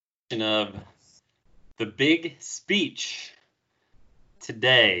Of the big speech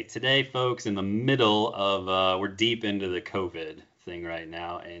today, folks, in the middle of we're deep into the COVID thing right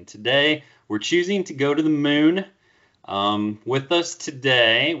now, and today we're choosing to go to the moon. With us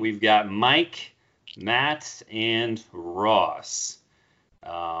today, we've got Mike, Matt, and Ross.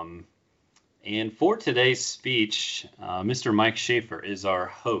 And for today's speech, Mr. Mike Schaefer is our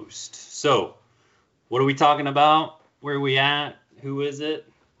host. So, what are we talking about? Where are we at? Who is it?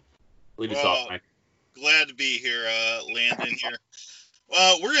 Lead us off, Mike. Glad to be here, Landon here.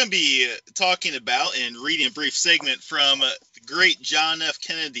 We're going to be talking about and reading a brief segment from the great John F.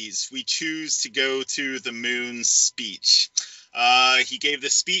 Kennedy's "We Choose to Go to the Moon" speech. He gave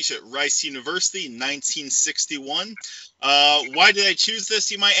this speech at Rice University in 1961. Why did I choose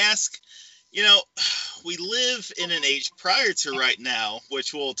this, you might ask? You know, we live in an age prior to right now,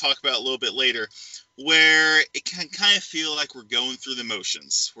 which we'll talk about a little bit later, where it can kind of feel like we're going through the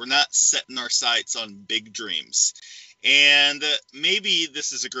motions. We're not setting our sights on big dreams. And maybe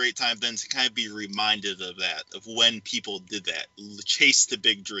this is a great time then to kind of be reminded of that, of when people did that, chase the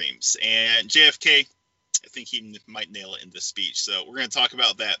big dreams. And JFK, I think he might nail it in this speech. So we're going to talk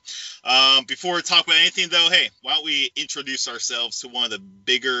about that. Before we talk about anything, though, hey, why don't we introduce ourselves to one of the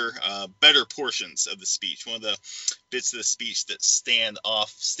bigger, better portions of the speech, one of the bits of the speech that stand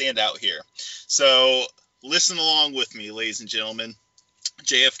out here. So listen along with me, ladies and gentlemen.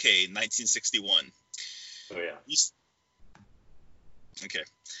 JFK, 1961. Oh, yeah. Okay.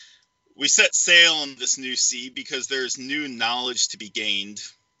 We set sail on this new sea because there is new knowledge to be gained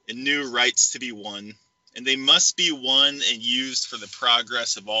and new rights to be won, and they must be won and used for the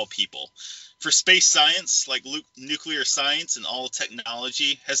progress of all people. For space science, like nuclear science and all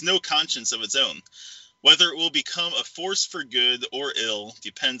technology, has no conscience of its own. Whether it will become a force for good or ill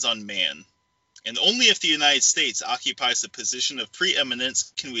depends on man. And only if the United States occupies a position of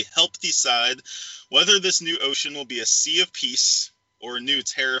preeminence can we help decide whether this new ocean will be a sea of peace or a new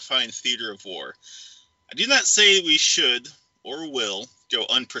terrifying theater of war. I do not say we should or will go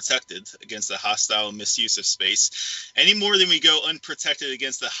unprotected against the hostile misuse of space, any more than we go unprotected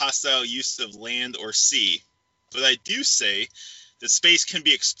against the hostile use of land or sea. But I do say that space can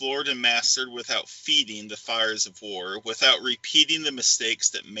be explored and mastered without feeding the fires of war, without repeating the mistakes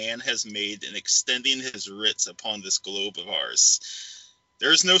that man has made in extending his writs upon this globe of ours.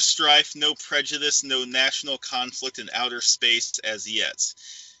 There is no strife, no prejudice, no national conflict in outer space as yet.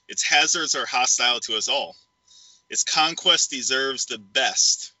 Its hazards are hostile to us all. Its conquest deserves the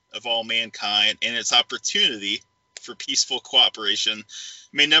best of all mankind, and its opportunity for peaceful cooperation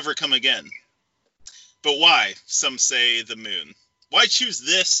may never come again. But why, some say, the moon? Why choose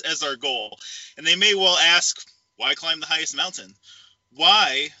this as our goal? And they may well ask, why climb the highest mountain?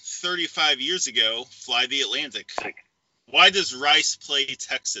 Why, 35 years ago, fly the Atlantic? Why does Rice play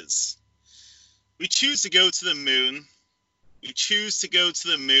Texas? We choose to go to the moon. We choose to go to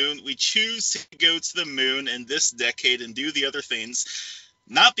the moon. We choose to go to the moon in this decade and do the other things,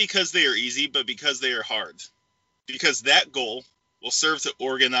 not because they are easy, but because they are hard. Because that goal will serve to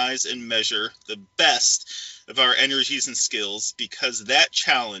organize and measure the best of our energies and skills, because that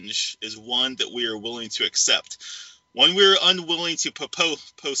challenge is one that we are willing to accept, one we are unwilling to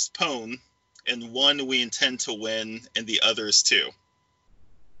postpone, and one we intend to win, and the others too.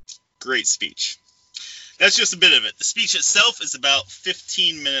 Great speech. That's just a bit of it. The speech itself is about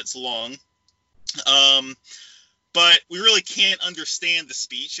 15 minutes long, but we really can't understand the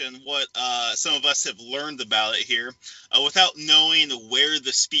speech and what some of us have learned about it here without knowing where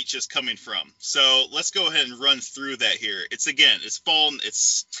the speech is coming from. So let's go ahead and run through that here. It's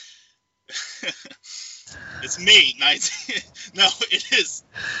May 19. No, it is.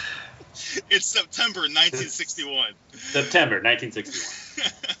 It's September 1961. September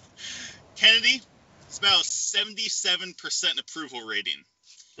 1961. Kennedy, it's about a 77% approval rating.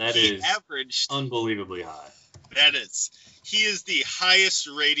 That is averaged unbelievably high. That is. He is the highest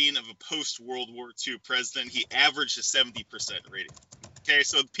rating of a post-World War II president. He averaged a 70% rating. Okay,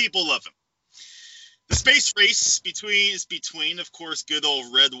 so people love him. The space race is between, of course, good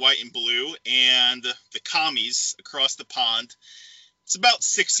old red, white, and blue, and the commies across the pond. It's about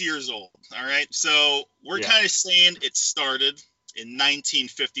 6 years old, all right? So we're kind of saying it started in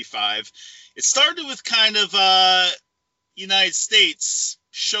 1955. It started with kind of United States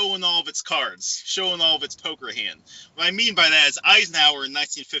showing all of its cards, showing all of its poker hand. What I mean by that is Eisenhower in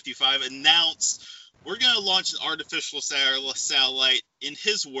 1955 announced, we're going to launch an artificial satellite, in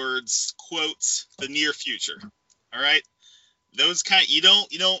his words, quote, the near future. All right? Those kind, you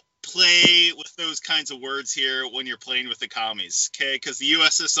don't play with those kinds of words here when you're playing with the commies, okay? Because the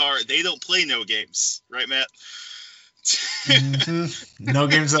USSR, they don't play no games, right, Matt? No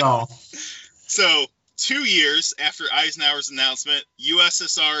games at all. So, 2 years after Eisenhower's announcement,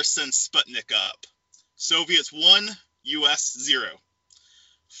 USSR sends Sputnik up. Soviets 1, US 0.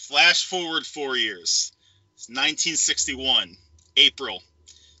 Flash forward 4 years. It's 1961, April.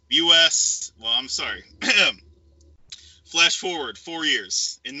 Flash forward 4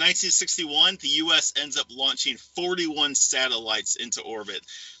 years. In 1961, the U.S. ends up launching 41 satellites into orbit,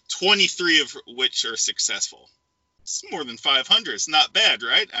 23 of which are successful. It's more than 500. It's not bad,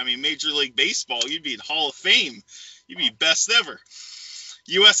 right? I mean, Major League Baseball, you'd be in Hall of Fame. You'd be best ever.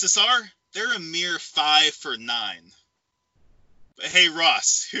 USSR, they're a mere 5 for 9. But hey,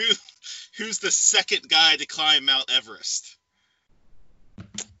 Ross, who's the second guy to climb Mount Everest?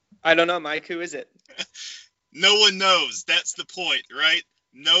 I don't know, Mike. Who is it? No one knows. That's the point, right?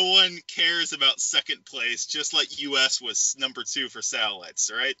 No one cares about second place, just like U.S. was number 2 for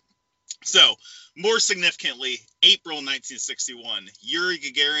satellites, right? So, more significantly, April 1961, Yuri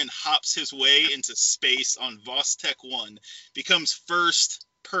Gagarin hops his way into space on Vostok 1, becomes first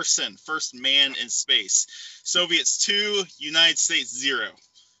man in space. Soviets 2, United States 0.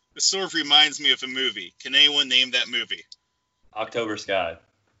 This sort of reminds me of a movie. Can anyone name that movie? October Sky.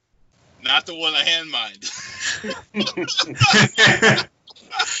 Not the one I had in mind.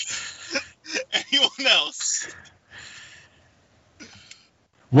 Anyone else?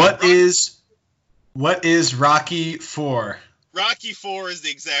 What is Rocky 4? Rocky 4 is the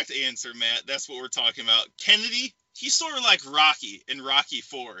exact answer, Matt. That's what we're talking about. Kennedy, he's sort of like Rocky in Rocky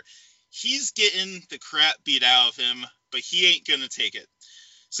 4. He's getting the crap beat out of him, but he ain't going to take it.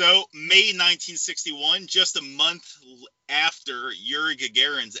 So, May 1961, just a month after Yuri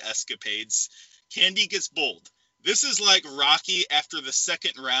Gagarin's escapades, Kennedy gets bold. This is like Rocky after the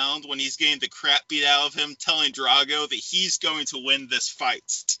second round when he's getting the crap beat out of him, telling Drago that he's going to win this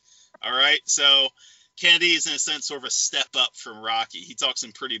fight. All right? So, Kennedy is, in a sense, sort of a step up from Rocky. He talks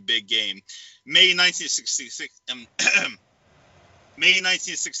some pretty big game. May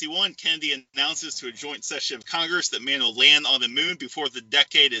 1961, Kennedy announces to a joint session of Congress that man will land on the moon before the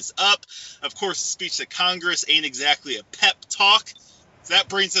decade is up. Of course, the speech to Congress ain't exactly a pep talk. So that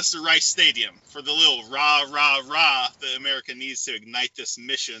brings us to Rice Stadium for the little rah, rah, rah that America needs to ignite this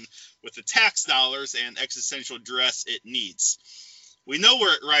mission with the tax dollars and existential dress it needs. We know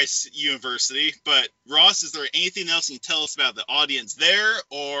we're at Rice University, but Ross, is there anything else you can tell us about the audience there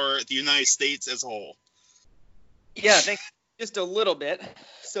or the United States as a whole? Yeah, thanks. Just a little bit.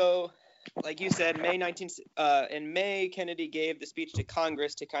 So, like you said, in May, Kennedy gave the speech to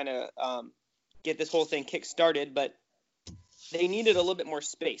Congress to kind of get this whole thing kick-started, but they needed a little bit more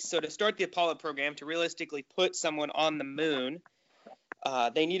space. So to start the Apollo program, to realistically put someone on the moon,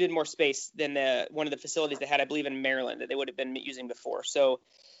 they needed more space than one of the facilities they had, I believe, in Maryland that they would have been using before. So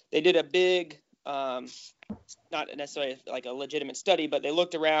they did a big, not necessarily like a legitimate study, but they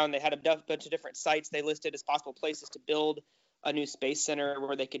looked around. They had a bunch of different sites they listed as possible places to build a new space center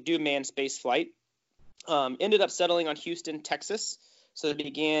where they could do manned space flight. Ended up settling on Houston, Texas. So they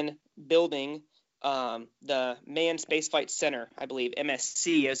began building the Manned Spaceflight Center, I believe,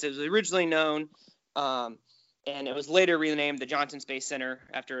 MSC, as it was originally known. And it was later renamed the Johnson Space Center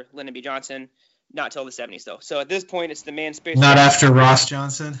after Lyndon B. Johnson, not till the 70s, though. So at this point, it's the Manned Space Not Center. after Ross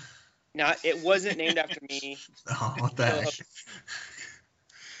Johnson? It wasn't named after me. Oh, what the heck?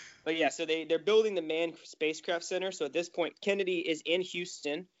 But yeah, so they're building the Manned Spacecraft Center. So at this point, Kennedy is in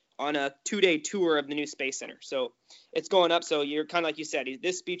Houston on a 2-day tour of the new Space Center. So it's going up. So you're kind of like you said,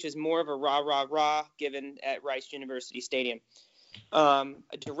 this speech is more of a rah, rah, rah given at Rice University Stadium. A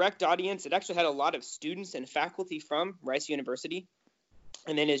direct audience. It actually had a lot of students and faculty from Rice University.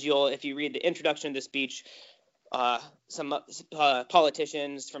 And then if you read the introduction to the speech, some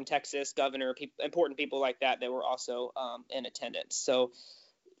politicians from Texas, governor, important people like that were also in attendance. So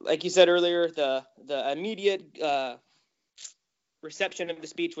like you said earlier, the immediate reception of the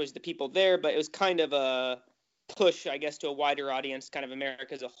speech was the people there, but it was kind of a push, I guess, to a wider audience, kind of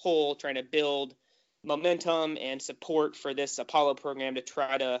America as a whole, trying to build momentum and support for this Apollo program to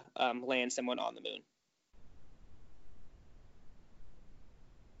try to land someone on the moon.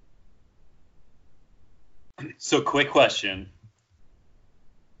 So quick question.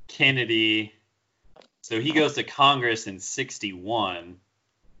 Kennedy, so he goes to Congress in 61,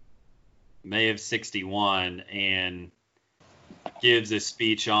 May of 61, and gives a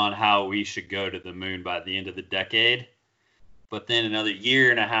speech on how we should go to the moon by the end of the decade. But then another year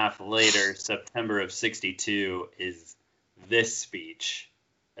and a half later, September of 62, is this speech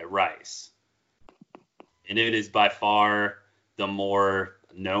at Rice. And it is by far the more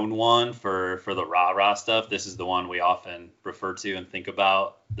known one for the rah-rah stuff. This is the one we often refer to and think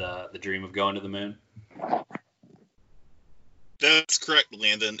about, the dream of going to the moon. That's correct,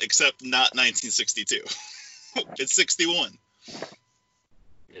 Landon, except not 1962. It's 61.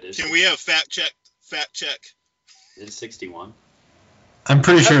 It is. Can we have fact check? Fact check. It's 61. I'm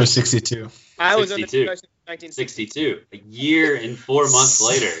pretty sure it's 62. I was under 62. the impression 1960. 62. A year and 4 months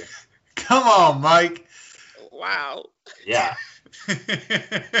later. Come on, Mike. Wow. Yeah.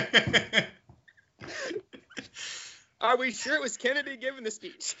 Are we sure it was Kennedy giving the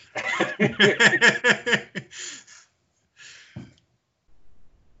speech?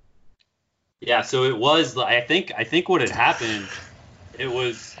 Yeah, so it was. I think what had happened, it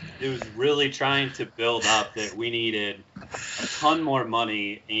was really trying to build up that we needed a ton more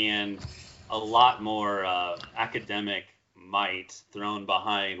money and a lot more academic might thrown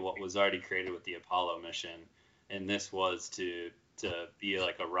behind what was already created with the Apollo mission, and this was to be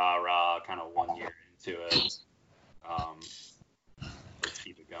like a rah kind of 1 year into it. Let's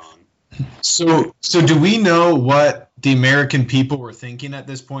keep it going. So do we know what the American people were thinking at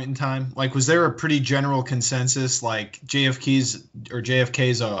this point in time? Like, was there a pretty general consensus, like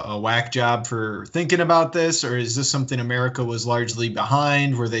JFK's a whack job for thinking about this, or is this something America was largely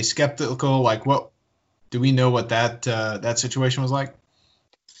behind? Were they skeptical? Like, what do we know what that situation was like?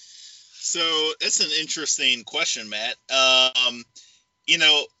 So that's an interesting question, Matt.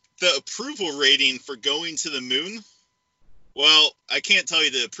 The approval rating for going to the moon. Well, I can't tell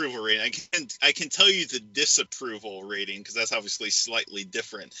you the approval rating. I can tell you the disapproval rating because that's obviously slightly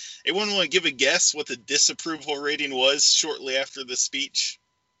different. Anyone want to give a guess what the disapproval rating was shortly after the speech?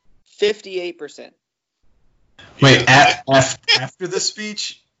 58%. Wait, Yeah. after the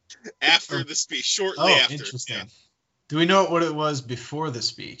speech? After the speech, shortly after. Interesting. Yeah. Do we know what it was before the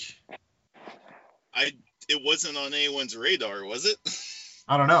speech? It wasn't on anyone's radar, was it?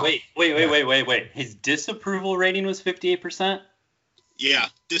 I don't know. Wait. His disapproval rating was 58%? Yeah,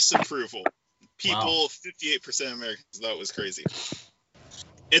 disapproval. People, Wow. 58% of Americans thought it was crazy.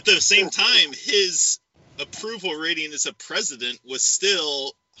 At the same time, his approval rating as a president was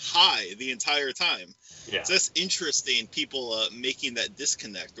still high the entire time. Yeah. So that's interesting, people making that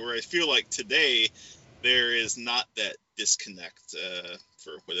disconnect. Or I feel like today there is not that disconnect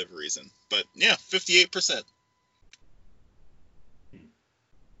for whatever reason. But yeah, 58%.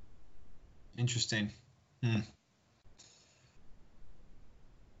 Interesting.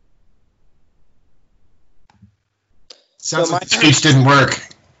 Sounds like the speech didn't work.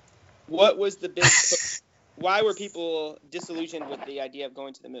 What was the big? Why were people disillusioned with the idea of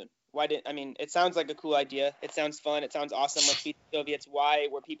going to the moon? It sounds like a cool idea. It sounds fun. It sounds awesome. Let's beat the Soviets. Why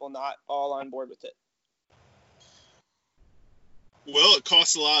were people not all on board with it? Well, it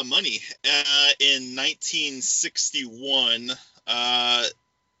costs a lot of money. In 1961,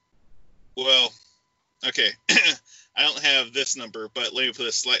 okay, I don't have this number, but let me put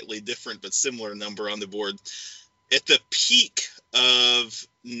a slightly different but similar number on the board. At the peak of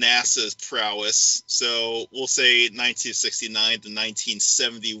NASA's prowess, so we'll say 1969 to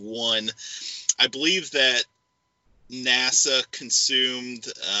 1971, I believe that NASA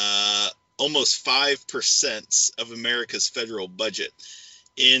consumed almost 5% of America's federal budget.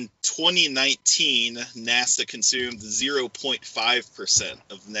 In 2019, NASA consumed 0.5%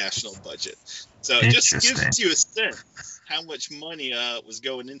 of the national budget. So it just gives you a sense how much money was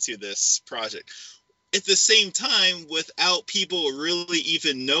going into this project. At the same time, without people really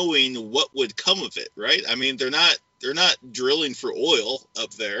even knowing what would come of it, right? I mean, they're not drilling for oil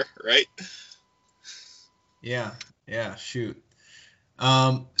up there, right? Yeah, shoot.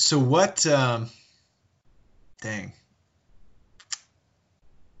 So what, dang.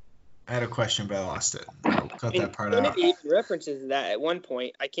 I had a question, but I lost it. I'll cut that part out. Kennedy references that at one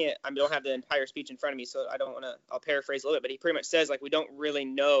point. I don't have the entire speech in front of me, so I don't want to, I'll paraphrase a little bit, but he pretty much says, like, we don't really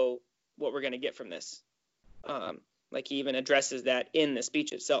know what we're going to get from this. Like, he even addresses that in the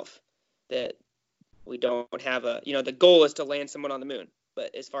speech itself, that we don't have the goal is to land someone on the moon.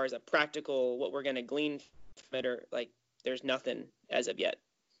 But as far as a practical, what we're going to glean from it, or like, there's nothing as of yet.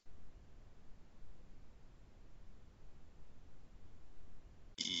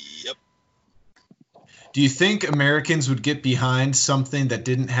 Yep. Do you think Americans would get behind something that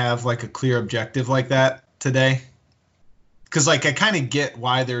didn't have like a clear objective like that today? Because like I kind of get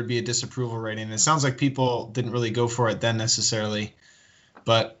why there would be a disapproval rating. It sounds like people didn't really go for it then necessarily,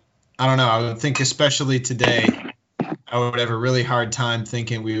 but I don't know. I would think especially today, I would have a really hard time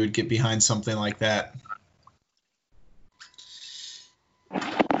thinking we would get behind something like that.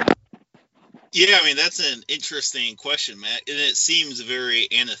 Yeah, I mean, that's an interesting question, Matt. And it seems very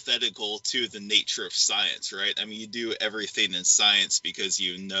antithetical to the nature of science, right? I mean, you do everything in science because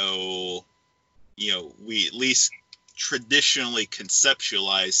we at least traditionally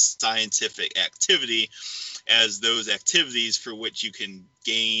conceptualize scientific activity as those activities for which you can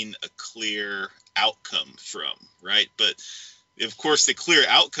gain a clear outcome from, right? But of course, the clear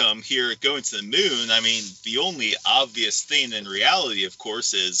outcome here going to the moon, I mean, the only obvious thing in reality, of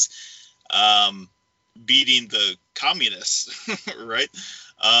course, is beating the communists, right?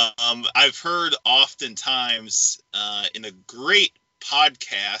 I've heard oftentimes in a great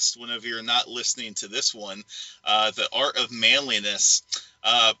podcast, whenever you're not listening to this one, The Art of Manliness,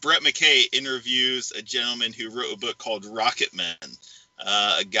 Brett McKay interviews a gentleman who wrote a book called Rocket Man,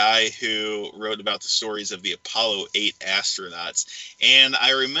 a guy who wrote about the stories of the Apollo 8 astronauts. And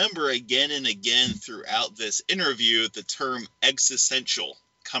I remember again and again throughout this interview the term existential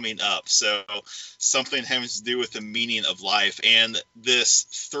coming up. So something having to do with the meaning of life. And this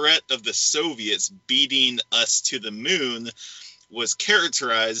threat of the Soviets beating us to the moon was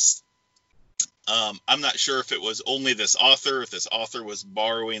characterized, I'm not sure if it was only this author, if this author was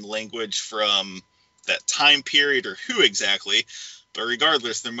borrowing language from that time period or who exactly, but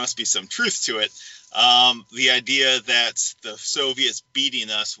regardless, there must be some truth to it. The idea that the Soviets beating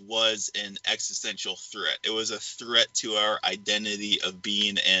us was an existential threat. It was a threat to our identity of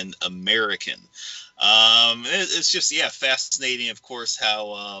being an American. It's just, fascinating, of course,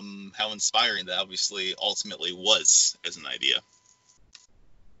 how inspiring that obviously ultimately was as an idea.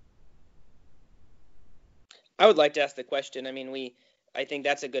 I would like to ask the question. I mean, I think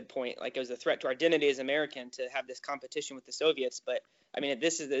that's a good point. Like, it was a threat to our identity as American to have this competition with the Soviets. But I mean,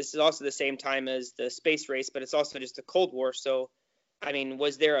 this is also the same time as the space race, but it's also just the Cold War. So, I mean,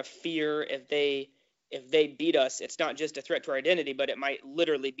 was there a fear if they beat us? It's not just a threat to our identity, but it might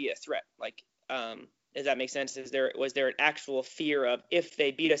literally be a threat. Like, does that make sense? Was there an actual fear of if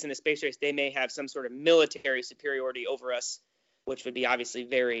they beat us in the space race, they may have some sort of military superiority over us, which would be obviously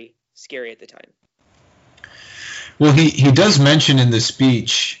very scary at the time. Well, he does mention in the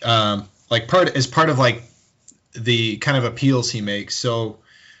speech, like part of like the kind of appeals he makes. So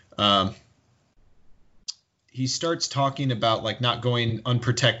he starts talking about like not going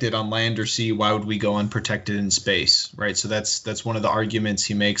unprotected on land or sea. Why would we go unprotected in space, right? So that's one of the arguments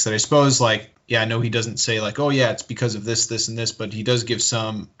he makes that I suppose, like, I know he doesn't say like, oh yeah, it's because of this, this, and this, but he does give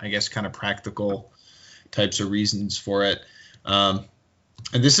some, I guess, kind of practical types of reasons for it. And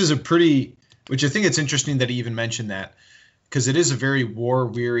this is which I think it's interesting that he even mentioned that, because it is a very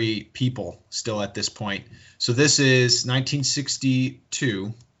war-weary people still at this point. So this is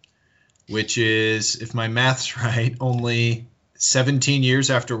 1962, which is, if my math's right, only 17 years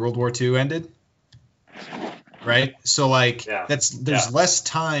after World War II ended, right? So like there's less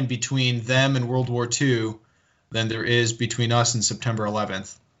time between them and World War II than there is between us and September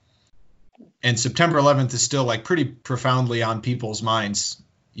 11th. And September 11th is still like pretty profoundly on people's minds,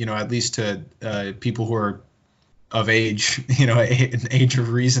 at least to people who are of age, an age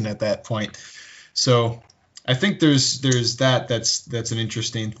of reason at that point. So I think there's that's an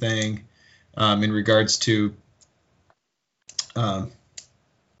interesting thing in regards to what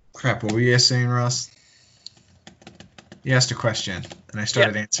were you guys saying, Ross? You asked a question and I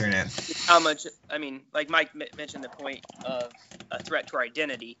started answering it. How much? I mean, like Mike mentioned the point of a threat to our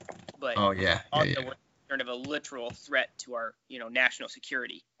identity, but also of a literal threat to our, national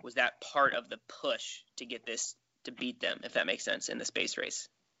security. Was that part of the push to get this, to beat them, if that makes sense, in the space race?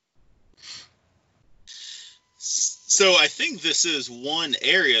 So I think this is one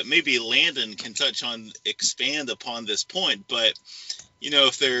area, maybe Landon can expand upon this point, but,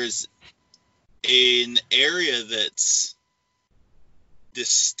 if there's an area that's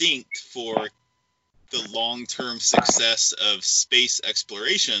distinct for the long-term success of space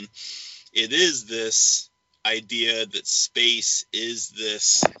exploration, it is this idea that space is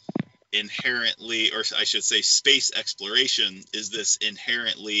this inherently, or I should say space exploration is this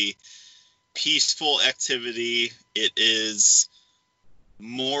inherently peaceful activity. It is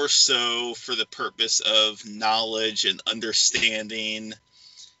more so for the purpose of knowledge and understanding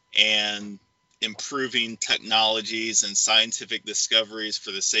and improving technologies and scientific discoveries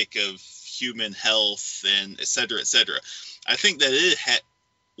for the sake of human health and et cetera, et cetera. I think that it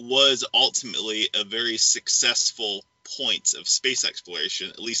was ultimately a very successful point of space exploration,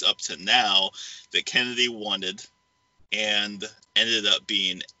 at least up to now, that Kennedy wanted and ended up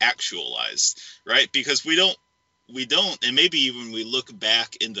being actualized, right? Because we don't, and maybe even we look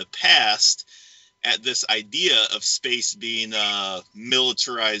back in the past at this idea of space being a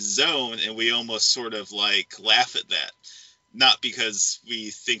militarized zone, and we almost sort of like laugh at that. Not because we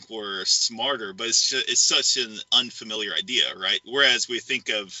think we're smarter, but it's such an unfamiliar idea, right? Whereas we think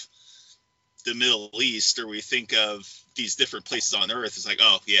of the Middle East, or we think of these different places on Earth, it's like,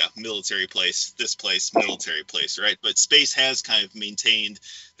 oh yeah, military place, this place, military place, right? But space has kind of maintained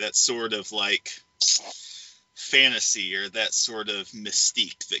that sort of like fantasy or that sort of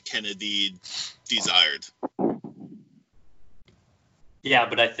mystique that Kennedy desired. Yeah,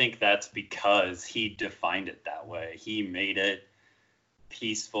 but I think that's because he defined it that way. He made it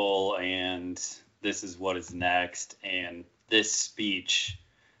peaceful, and this is what is next. And this speech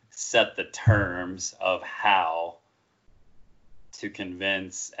set the terms of how to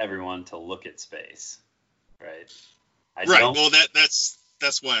convince everyone to look at space, right? Well,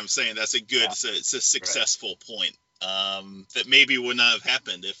 that's why I'm saying that's a good. Yeah. It's a successful point. That maybe would not have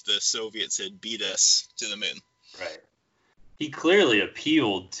happened if the Soviets had beat us to the moon. Right. He clearly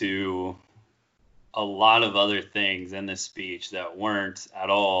appealed to a lot of other things in this speech that weren't at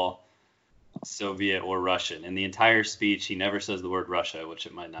all Soviet or Russian. In the entire speech, he never says the word Russia, which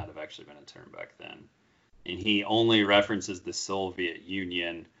it might not have actually been a term back then. And he only references the Soviet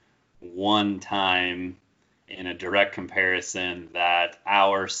Union one time in a direct comparison that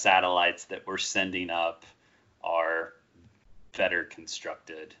our satellites that we're sending up are better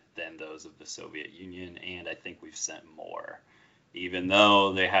constructed than those of the Soviet Union, and I think we've sent more, even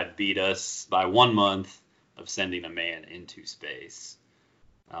though they had beat us by 1 month of sending a man into space.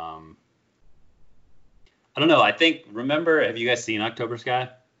 I don't know. Remember, have you guys seen October Sky?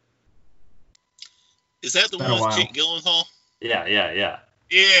 Is that the one with Jake Gyllenhaal? Yeah.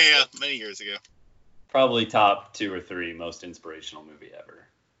 Yeah, many years ago. Probably top 2 or 3 most inspirational movie ever.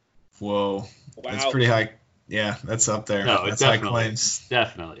 Whoa. Wow. That's pretty high. Yeah, that's up there. No, that's high claims.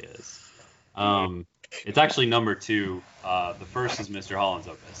 Definitely is. It's actually number 2. The first is Mr. Holland's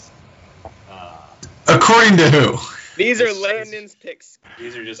Opus. According to who? These are Landon's picks.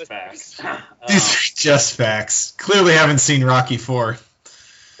 These are just facts. These are just facts. Clearly haven't seen Rocky 4.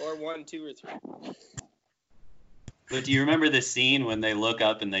 Or 1, 2, or 3. But do you remember the scene when they look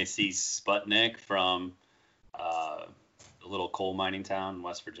up and they see Sputnik from a little coal mining town in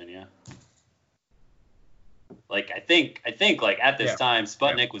West Virginia? Like, I think like at this time,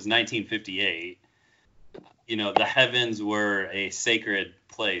 Sputnik was 1958. You know, the heavens were a sacred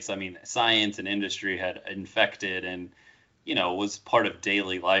place. I mean, science and industry had infected and, you know, was part of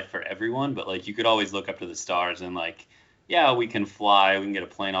daily life for everyone. But, like, you could always look up to the stars and, like, yeah, we can fly. We can get a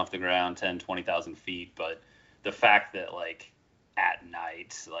plane off the ground 10, 20,000 feet. But the fact that, like, at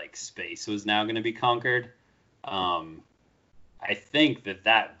night, like, space was now going to be conquered, I think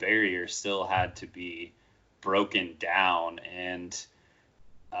that barrier still had to be broken down, and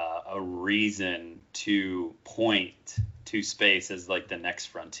a reason to point to space as like the next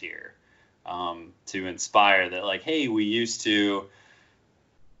frontier, to inspire that, like, hey, we used to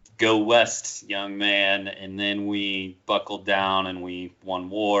go west, young man, and then we buckled down and we won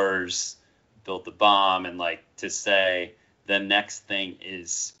wars, built the bomb, and like to say the next thing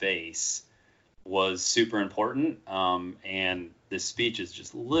is space was super important. And this speech is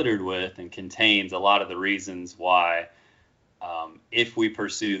just littered with and contains a lot of the reasons why, if we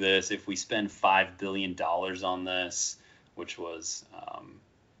pursue this, if we spend $5 billion on this, which was,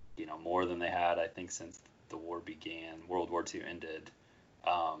 more than they had, I think, since the war began, World War II ended,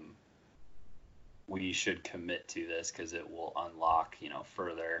 we should commit to this because it will unlock,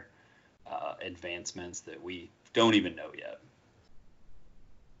 further advancements that we don't even know yet.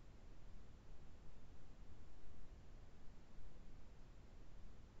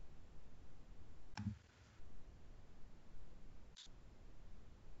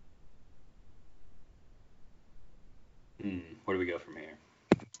 Where do we go from here?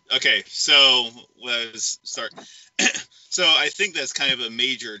 Okay, so let's start. So I think that's kind of a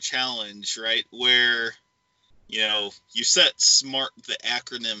major challenge, right? Where, you set the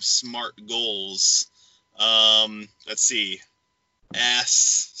acronym SMART goals. Let's see,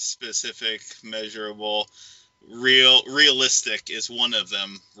 S, specific, measurable, realistic is one of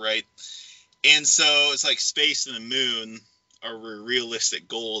them, right? And so it's like space and the moon are realistic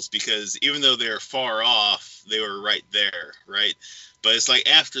goals because even though they're far off, they were right there, right? But it's like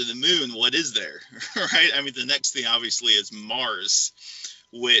after the moon, what is there, right? I mean, the next thing obviously is Mars,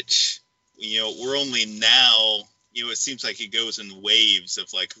 which, we're only now, it seems like it goes in waves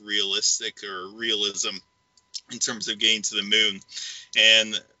of like realistic or realism in terms of getting to the moon.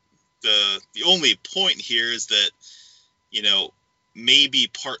 And the only point here is that, maybe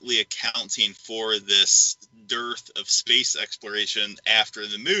partly accounting for this dearth of space exploration after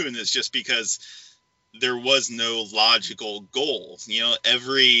the moon is just because there was no logical goal.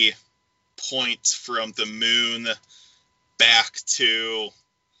 Every point from the moon back to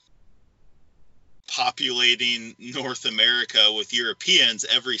populating North America with Europeans,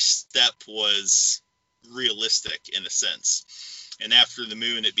 every step was realistic in a sense. And after the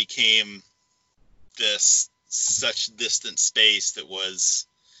moon, it became this such distant space that was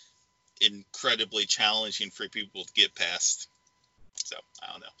incredibly challenging for people to get past. So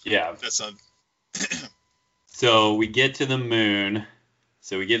I don't know. Yeah. That's on. So we get to the moon.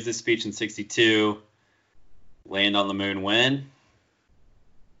 So he gives this speech in 62. Land on the moon when?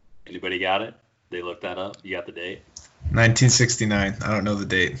 Anybody got it? They looked that up. You got the date? 1969. I don't know the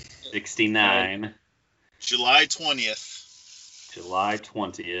date. 69. July 20th. July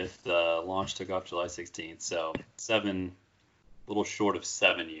 20th. Launch took off July 16th. So little short of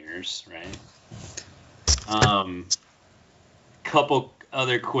 7 years, right? Couple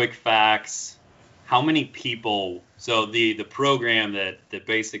other quick facts. How many people? So the program that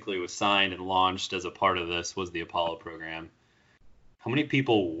basically was signed and launched as a part of this was the Apollo program. How many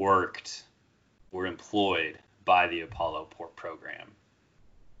people were employed by the Apollo program?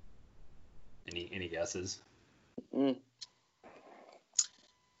 Any guesses?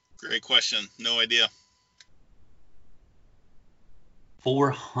 Great question. No idea.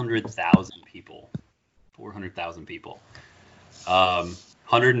 400,000 people. 400,000 people.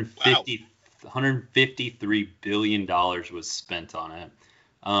 153 billion dollars was spent on it.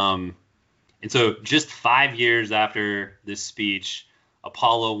 And so just 5 years after this speech,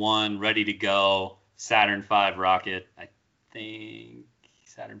 Apollo 1 ready to go, Saturn V rocket, I think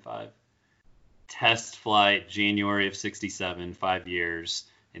Saturn V, test flight January of 67, 5 years,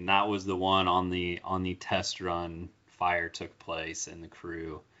 and that was the one on the test run. Fire took place and the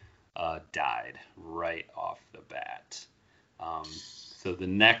crew died right off the bat. So the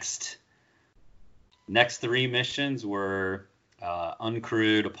next 3 missions were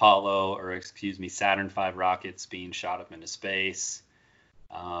uncrewed Saturn V rockets being shot up into space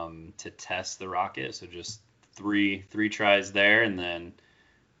to test the rocket. So just three tries there, and then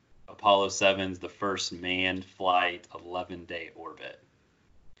Apollo 7's the first manned flight, 11-day orbit.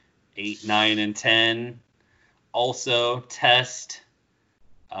 8, 9, and 10 also test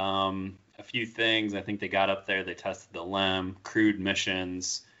a few things. I think they got up there. They tested the LEM, crewed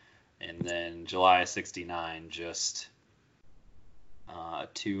missions, and then July 69, just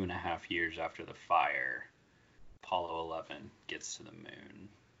 2.5 years after the fire, Apollo 11 gets to the moon.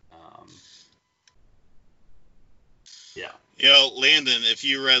 Yeah. Landon, if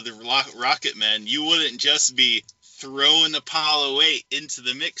you were the rocket man, you wouldn't just be throwing Apollo 8 into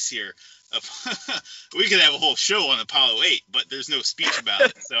the mix here. We could have a whole show on Apollo 8, but there's no speech about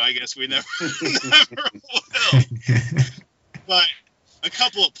it, so I guess we never will. But a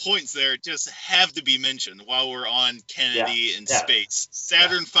couple of points there just have to be mentioned while we're on Kennedy and space.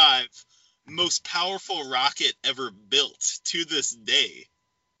 Saturn V, most powerful rocket ever built to this day.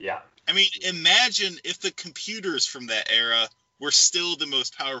 Yeah. I mean, imagine if the computers from that era were still the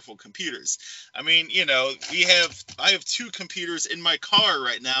most powerful computers. I mean, I have 2 computers in my car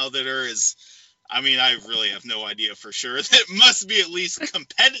right now that are I really have no idea for sure. That must be at least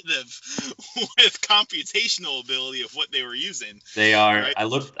competitive with computational ability of what they were using. They are. Right? I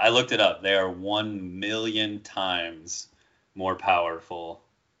looked it up. They are 1 million times more powerful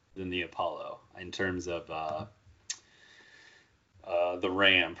than the Apollo in terms of the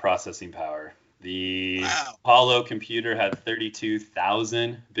RAM processing power. The Apollo computer had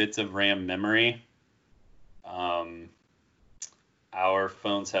 32,000 bits of RAM memory. Our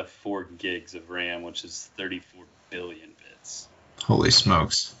phones have 4 gigs of RAM, which is 34 billion bits. Holy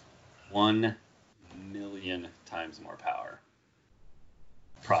smokes. 1 million times more power.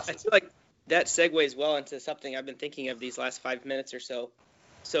 Processing. I feel like that segues well into something I've been thinking of these last 5 minutes or so.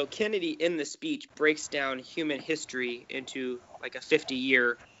 So Kennedy in the speech breaks down human history into like a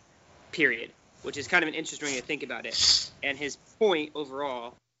 50-year period, which is kind of an interesting way to think about it. And his point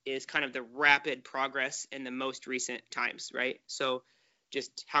overall is kind of the rapid progress in the most recent times, right? So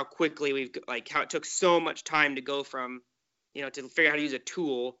just how quickly how it took so much time to go from, to figure out how to use a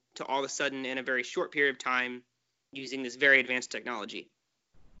tool to all of a sudden in a very short period of time using this very advanced technology.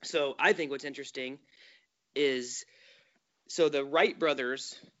 So I think what's interesting is, so the Wright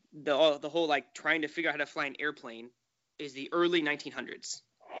brothers, the whole trying to figure out how to fly an airplane is the early 1900s.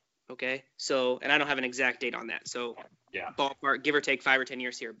 Okay. So, and I don't have an exact date on that. So ballpark, give or take 5 or 10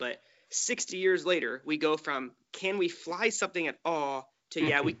 years here, but 60 years later, we go from, can we fly something at all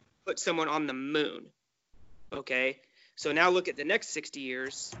to, we put someone on the moon. Okay. So now look at the next 60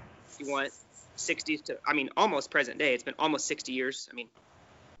 years. You want 60s to, almost present day. It's been almost 60 years.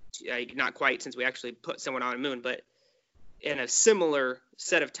 Not quite since we actually put someone on the moon, but in a similar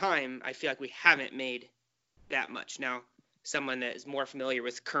set of time, I feel like we haven't made that much. Now, someone that is more familiar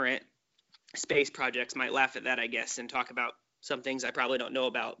with current space projects might laugh at that, I guess, and talk about some things I probably don't know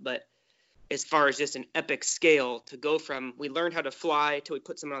about. But as far as just an epic scale to go from we learned how to fly till we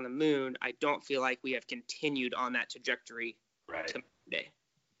put someone on the moon, I don't feel like we have continued on that trajectory right today.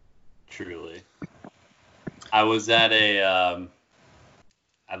 Truly. I was at I'd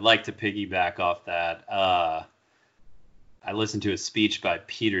like to piggyback off that. I listened to a speech by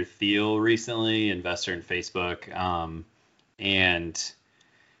Peter Thiel recently, investor in Facebook, and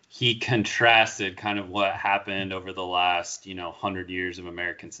he contrasted kind of what happened over the last, 100 years of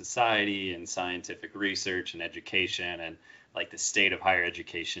American society and scientific research and education and like the state of higher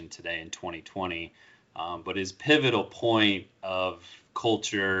education today in 2020. But his pivotal point of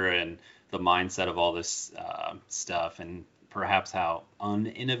culture and the mindset of all this stuff and perhaps how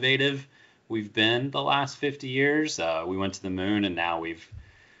uninnovative we've been the last 50 years. We went to the moon and now we've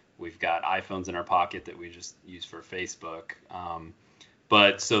got iPhones in our pocket that we just use for Facebook.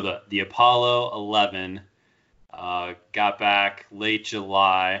 But so the Apollo 11 got back late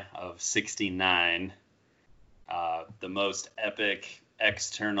July of '69. The most epic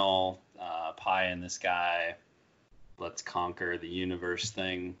external pie in the sky, let's conquer the universe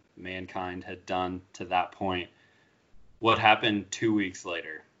thing mankind had done to that point. What happened 2 weeks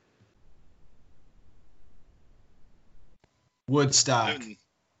later? Woodstock,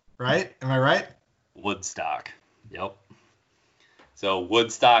 right? Am I right? Woodstock. Yep. So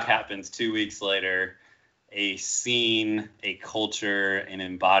Woodstock happens 2 weeks later. A scene, a culture, an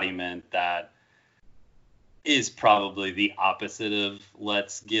embodiment that is probably the opposite of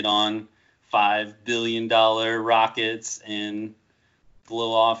let's get on $5 billion rockets and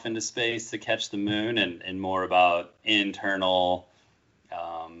blow off into space to catch the moon, and more about internal,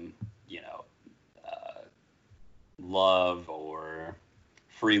 love or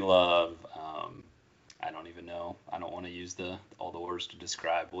free love. I don't even know. I don't want to use all the words to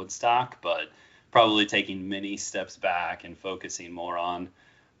describe Woodstock, but probably taking many steps back and focusing more on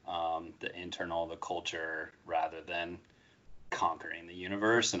the internal, the culture, rather than conquering the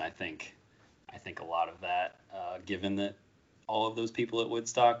universe. And I think a lot of that, given that all of those people at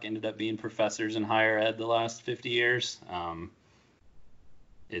Woodstock ended up being professors in higher ed the last 50 years,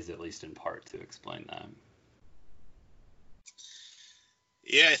 is at least in part to explain that.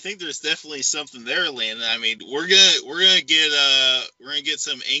 Yeah, I think there's definitely something there, Landon. I mean, we're gonna get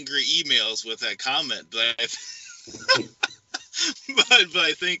some angry emails with that comment, but but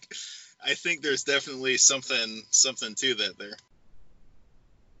I think there's definitely something to that there.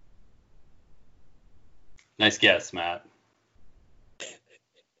 Nice guess, Matt.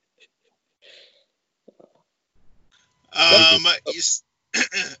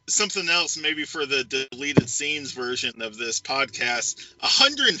 Something else maybe for the deleted scenes version of this podcast.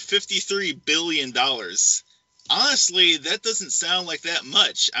 $153 billion. Honestly, that doesn't sound like that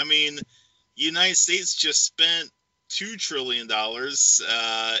much. I mean, United States just spent $2 trillion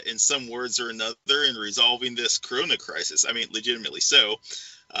in some words or another in resolving this corona crisis. I mean, legitimately so,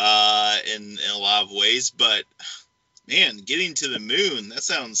 in a lot of ways. But man, getting to the moon, that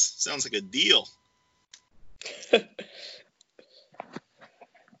sounds like a deal.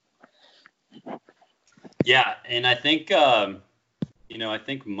 Yeah, and I think I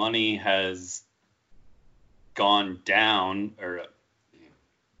think money has gone down, or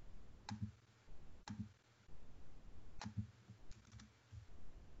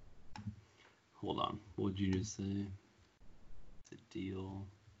hold on, what did you just say? It's a deal.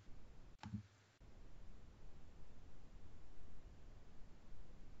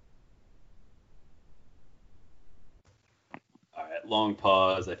 All right, long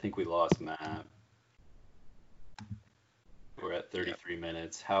pause. I think we lost Matt. We're at 33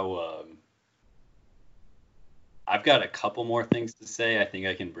 minutes. I've got a couple more things to say. I think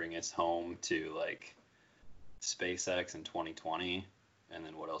I can bring us home to like SpaceX in 2020, and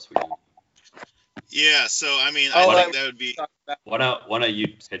then what else we want. Yeah, so I mean, I think that would be. Why don't you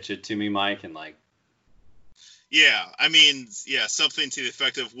pitch it to me, Mike, and like. Yeah, I mean, yeah, something to the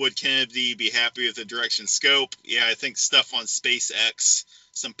effect of would Kennedy be happy with the direction scope? Yeah, I think stuff on SpaceX,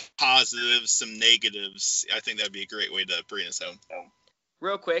 some positives, some negatives. I think that'd be a great way to bring us home.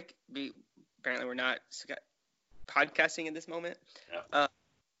 Real quick, apparently we're not podcasting at this moment. Yeah.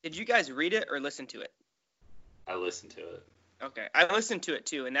 Did you guys read it or listen to it? I listened to it. Okay, I listened to it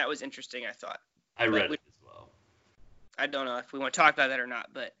too, and that was interesting, I thought. I read it as well. I don't know if we want to talk about that or not,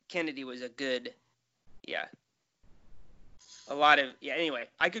 but Kennedy was a good, anyway,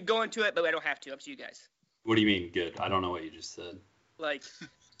 I could go into it, but I don't have to. Up to you guys. What do you mean good? I don't know what you just said. Like,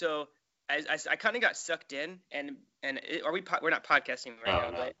 so I kind of got sucked in, and we're not podcasting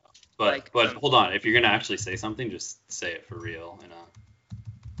right now, no. But hold on, if you're gonna actually say something, just say it for real in a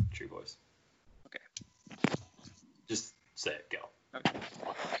true voice. Okay. Just say it. Go. Okay.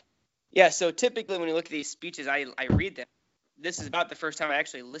 Yeah. So typically, when you look at these speeches, I read them. This is about the first time I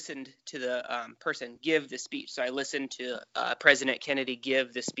actually listened to the person give the speech. So I listened to President Kennedy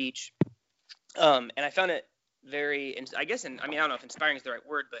give the speech And I found it very, I don't know if inspiring is the right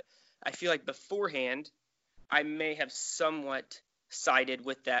word, but I feel like beforehand, I may have somewhat sided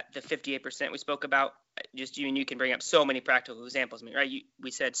with the 58% we spoke about. Just you can bring up so many practical examples. I mean, right?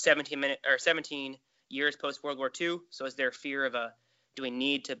 We said 17 years post World War II. So is there fear of do we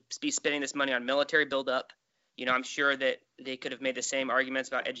need to be spending this money on military buildup? I'm sure that they could have made the same arguments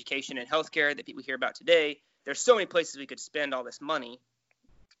about education and healthcare that people hear about today. There's so many places we could spend all this money.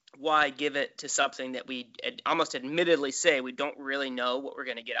 Why give it to something that we almost admittedly say we don't really know what we're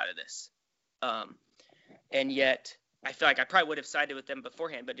going to get out of this? And yet I feel like I probably would have sided with them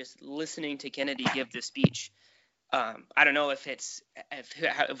beforehand, but just listening to Kennedy give the speech, I don't know if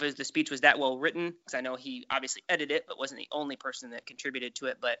the speech was that well written, because I know he obviously edited it, but wasn't the only person that contributed to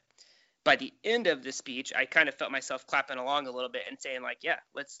it. But by the end of the speech, I kind of felt myself clapping along a little bit and saying like, yeah,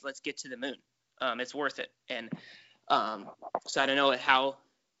 let's get to the moon. It's worth it. And so I don't know how,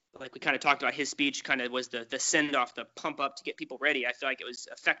 like we kind of talked about, his speech kind of was the send off, the pump up to get people ready. I feel like it was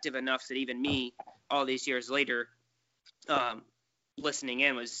effective enough that even me, all these years later, listening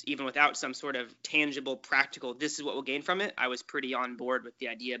in, was, even without some sort of tangible, practical, this is what we'll gain from it, I was pretty on board with the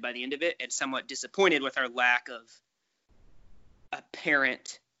idea by the end of it, and somewhat disappointed with our lack of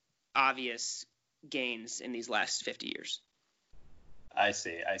apparent, obvious gains in these last 50 years. I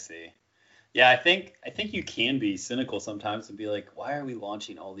see. Yeah, I think you can be cynical sometimes and be like, why are we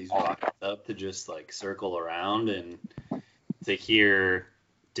launching all these rockets up to just like circle around? And to hear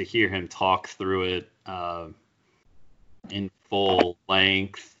him talk through it in full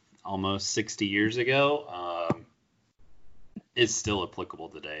length almost 60 years ago is still applicable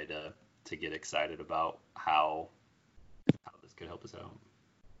today to get excited about how this could help us out.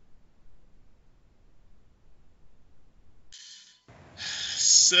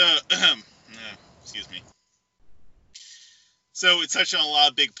 So, excuse me. So we touched on a lot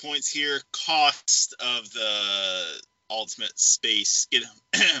of big points here. Cost of the ultimate space.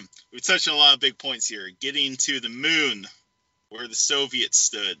 We touched on a lot of big points here. Getting to the moon, where the Soviets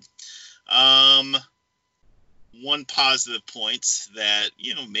stood. One positive point that,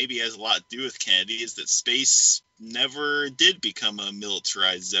 maybe has a lot to do with Kennedy is that space never did become a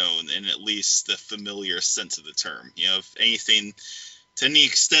militarized zone, in at least the familiar sense of the term. If anything, to any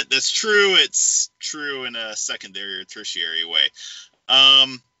extent that's true, it's true in a secondary or tertiary way.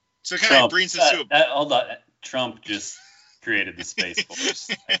 So it kind of brings us to hold on. Trump just created the Space Force.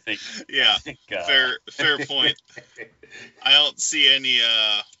 I think. Yeah, fair point. I don't see any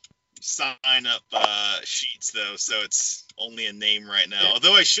sign-up sheets, though, so it's only a name right now.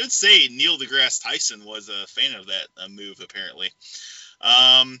 Although I should say Neil deGrasse Tyson was a fan of that move, apparently.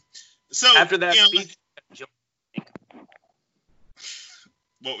 So after that speech,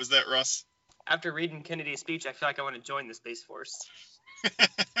 what was that, Russ? After reading Kennedy's speech, I feel like I want to join the Space Force.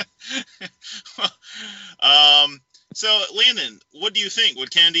 So, Landon, what do you think? Would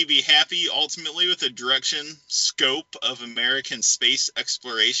Kennedy be happy ultimately with the direction, scope of American space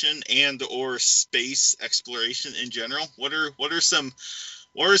exploration and or space exploration in general? What are some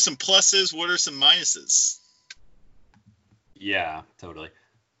pluses? What are some minuses? Yeah, totally.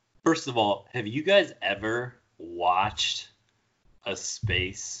 First of all, have you guys ever watched a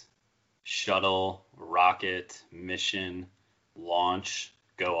space shuttle rocket mission launch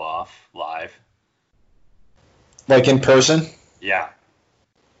go off live? Like in person? Yeah.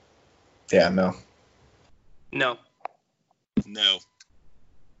 Yeah, no. No.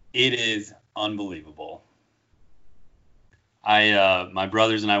 It is unbelievable. My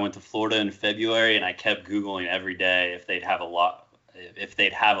brothers and I went to Florida in February, and I kept Googling every day if they'd have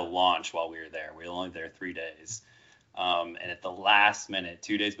a launch while we were there. We were only there 3 days. And at the last minute,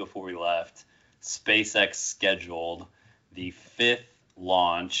 2 days before we left, SpaceX scheduled the 5th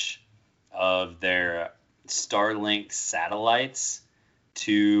launch of their Starlink satellites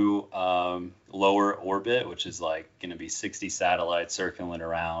to lower orbit, which is like going to be 60 satellites circling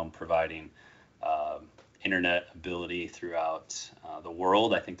around, providing internet ability throughout the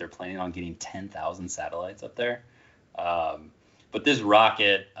world. I think they're planning on getting 10,000 satellites up there. But this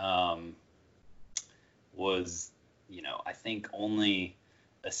rocket was, I think only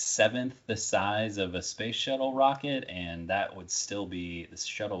a seventh the size of a space shuttle rocket, and that would still be, the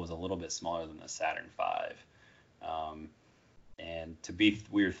shuttle was a little bit smaller than the Saturn V. And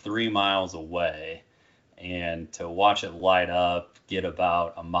we were 3 miles away, and to watch it light up, get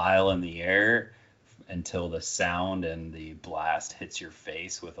about a mile in the air until the sound and the blast hits your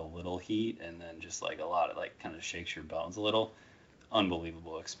face with a little heat, and then just like a lot of like kind of shakes your bones a little.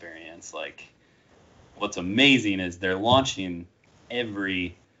 Unbelievable experience. Like, what's amazing is they're launching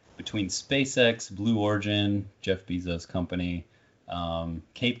between SpaceX, Blue Origin, Jeff Bezos' company,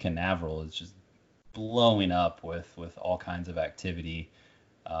 Cape Canaveral is just blowing up with all kinds of activity,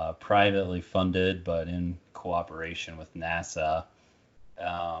 privately funded, but in cooperation with NASA.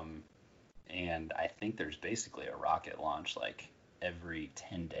 And I think there's basically a rocket launch like every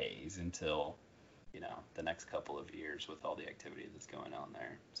 10 days until, the next couple of years with all the activity that's going on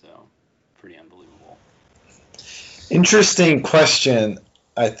there. So pretty unbelievable. Interesting question,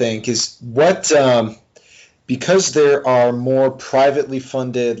 I think, is what, because there are more privately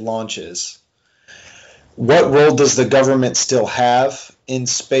funded launches, what role does the government still have in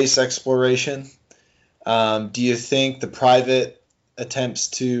space exploration? Do you think the private attempts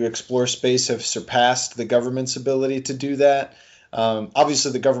to explore space have surpassed the government's ability to do that?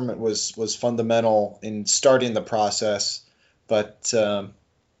 Obviously, the government was fundamental in starting the process, but to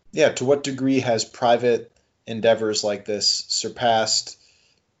what degree has private endeavors like this surpassed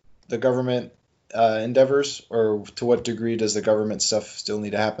the government endeavors, or to what degree does the government stuff still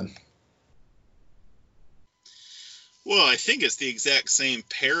need to happen? Well, I think it's the exact same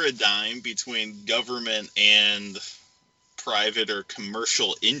paradigm between government and private or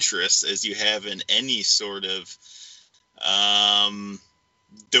commercial interests as you have in any sort of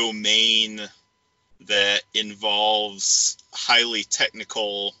domain that involves highly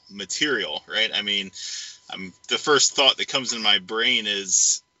technical material, right? I mean, the first thought that comes in my brain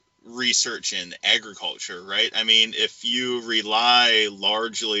is research in agriculture, right? I mean, if you rely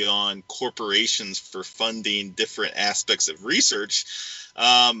largely on corporations for funding different aspects of research,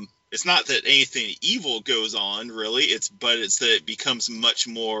 it's not that anything evil goes on, really. But it's that it becomes much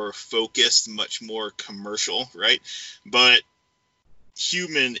more focused, much more commercial, right? But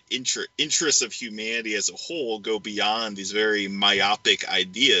human interests of humanity as a whole go beyond these very myopic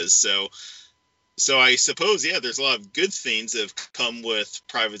ideas. So I suppose, there's a lot of good things that have come with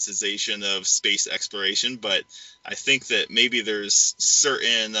privatization of space exploration, but I think that maybe there's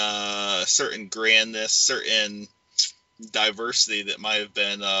certain grandness, certain diversity that might have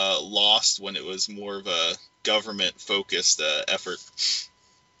been lost when it was more of a government-focused effort.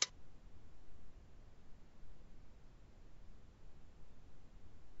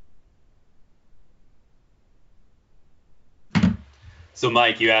 So,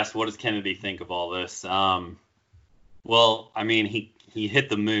 Mike, you asked, what does Kennedy think of all this? Well, I mean, he hit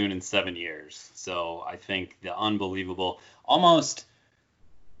the moon in 7 years. So I think the unbelievable, almost,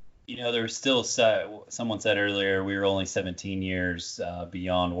 there's still, someone said earlier, we were only 17 years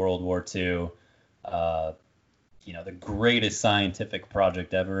beyond World War II. The greatest scientific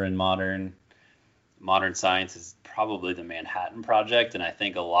project ever in modern science is probably the Manhattan Project. And I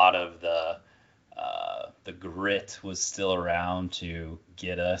think a lot of the grit was still around to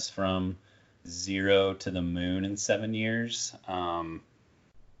get us from 0 to the moon in 7 years.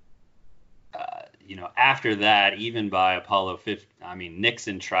 After that, even by Apollo 15,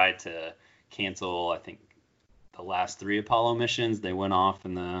 Nixon tried to cancel, I think, the last 3 Apollo missions. They went off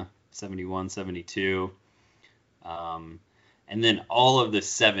in the 71, 72. And then all of the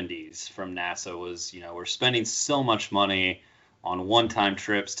 70s from NASA was, we're spending so much money on one-time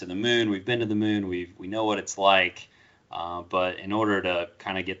trips to the moon. We've been to the moon. We know what it's like. But in order to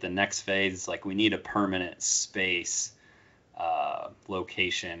kind of get the next phase, it's like we need a permanent space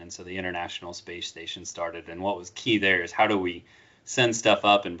location. And so the International Space Station started. And what was key there is how do we send stuff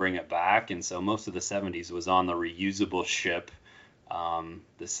up and bring it back? And so most of the 70s was on the reusable ship,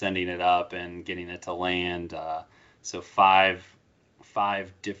 the sending it up and getting it to land. So five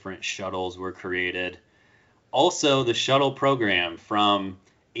different shuttles were created. Also, the shuttle program from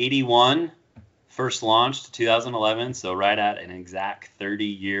 81, first launched to 2011, so right at an exact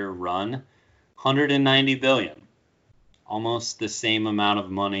 30-year run, $190 billion. Almost the same amount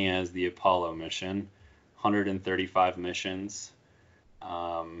of money as the Apollo mission, 135 missions.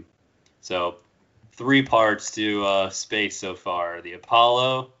 So 3 parts to space so far: the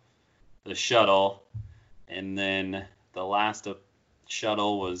Apollo, the shuttle, and then the last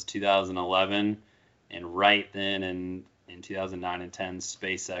shuttle was 2011. And right then in 2009 and 10,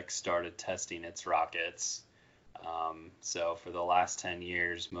 SpaceX started testing its rockets. So for the last 10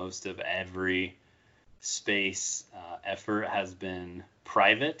 years, most of every space effort has been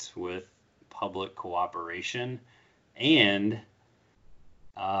private with public cooperation. And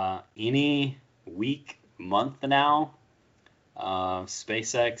any week, month now,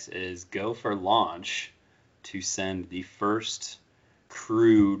 SpaceX is go for launch to send the first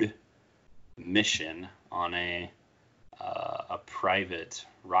crewed mission on a private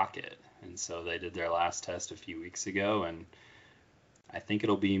rocket. And so they did their last test a few weeks ago, and I think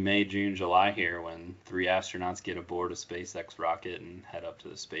it'll be May, June, July here when 3 astronauts get aboard a SpaceX rocket and head up to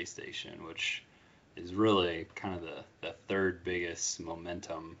the space station, which is really kind of the third biggest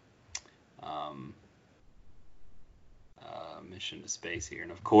momentum mission to space here.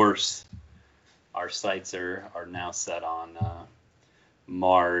 And of course, our sights are now set on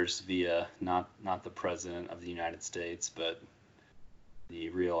Mars via not the president of the United States, but the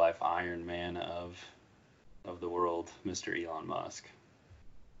real life Iron Man of the world, Mr. Elon Musk.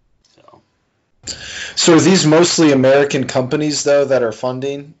 So are these mostly American companies, though, that are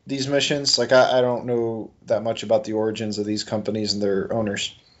funding these missions? Like, I don't know that much about the origins of these companies and their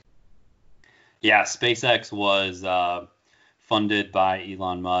owners. Yeah, SpaceX was funded by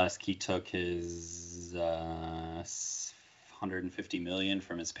Elon Musk. He took his $150 million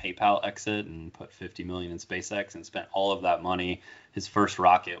from his PayPal exit and put $50 million in SpaceX and spent all of that money. His first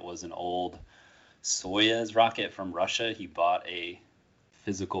rocket was an old Soyuz rocket from Russia. He bought a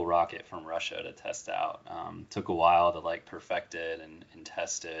physical rocket from Russia to test out. Took a while to perfect it and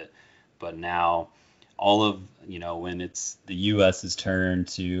test it, but now all of when it's the U.S.'s turn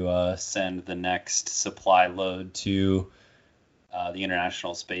to send the next supply load to the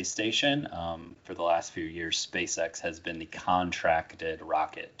International Space Station, for the last few years, SpaceX has been the contracted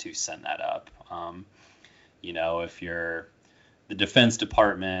rocket to send that up. If you're the Defense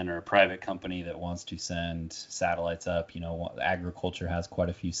Department or a private company that wants to send satellites up, agriculture has quite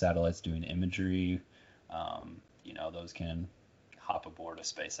a few satellites doing imagery. Those can hop aboard a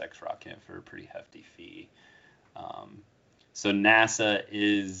SpaceX rocket for a pretty hefty fee. So NASA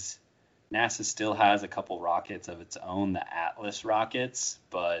still has a couple rockets of its own, the Atlas rockets,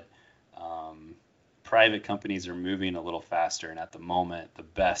 but private companies are moving a little faster. And at the moment, the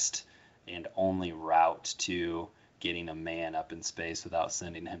best and only route to getting a man up in space without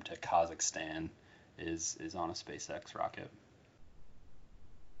sending him to Kazakhstan is on a SpaceX rocket.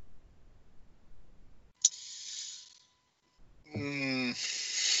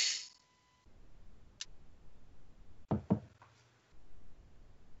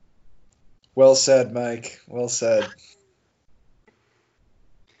 Well said, Mike. Well said.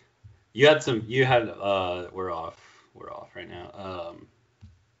 We're off right now.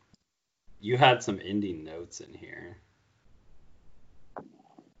 You had some ending notes in here.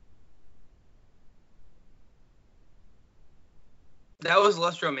 That was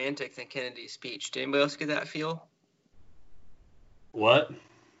less romantic than Kennedy's speech. Did anybody else get that feel? What?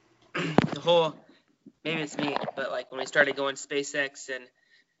 The whole, maybe it's me, but when we started going SpaceX and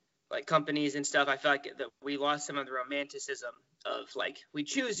companies and stuff, I feel like that we lost some of the romanticism of we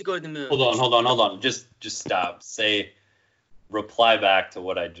choose to go to the moon. Hold on. Just stop. Reply back to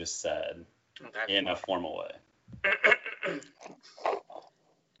what I just said in a formal way.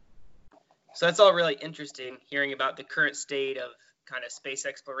 So that's all really interesting, hearing about the current state of kind of space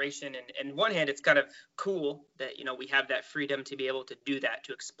exploration. And on one hand, it's kind of cool that, we have that freedom to be able to do that,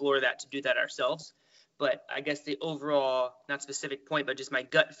 to explore that, to do that ourselves. But I guess the overall, not specific point, but just my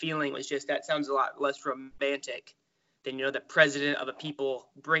gut feeling was just that sounds a lot less romantic than, the president of a people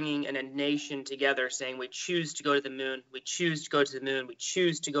bringing a nation together saying we choose to go to the moon, we choose to go to the moon, we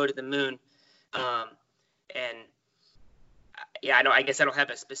choose to go to the moon. And yeah, I guess I don't have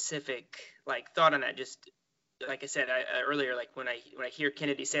a specific thought on that. Just like I said earlier, when I hear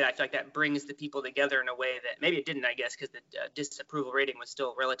Kennedy say that, I feel like that brings the people together in a way that maybe it didn't, I guess, because the disapproval rating was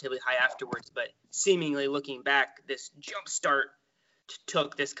still relatively high afterwards. But seemingly looking back, this jump start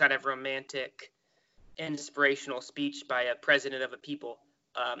took this kind of romantic, inspirational speech by a president of a people.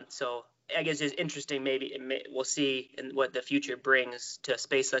 So I guess it's interesting. Maybe we'll see in what the future brings to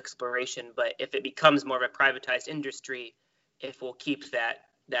space exploration. But if it becomes more of a privatized industry, if we'll keep that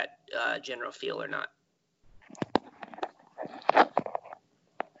general feel or not.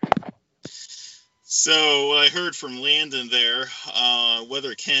 So I heard from Landon there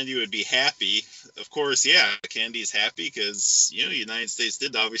whether Kennedy would be happy. Of course, yeah, Kennedy's happy because, the United States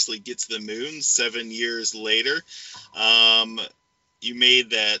did obviously get to the moon 7 years later. You made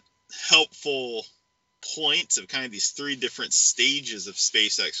that helpful point of kind of these three different stages of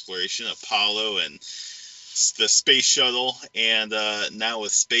space exploration, Apollo and the space shuttle, and now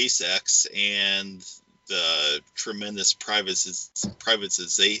with SpaceX and the tremendous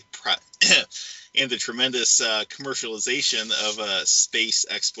and the tremendous commercialization of space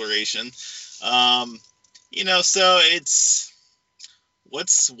exploration. So it's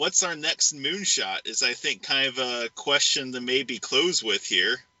what's our next moonshot is, I think, kind of a question to maybe close with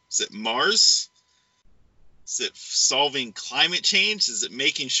here. Is it Mars? Is it solving climate change? Is it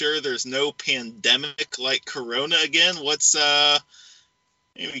making sure there's no pandemic like Corona again? What's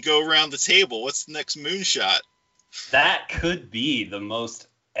maybe go around the table. What's the next moonshot? That could be the most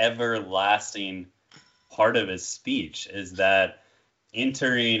everlasting part of his speech, is that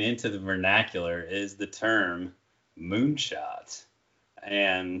entering into the vernacular is the term moonshot.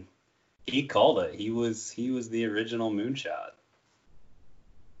 And He called it. He was the original moonshot.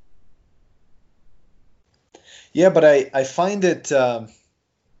 Yeah, but I find it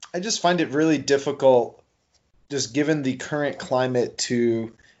I just find it really difficult, just given the current climate,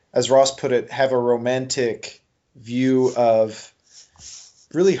 to, as Ross put it, have a romantic view of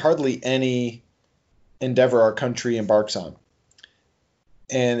really hardly any endeavor our country embarks on.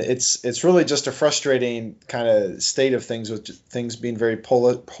 And it's really just a frustrating kind of state of things, with things being very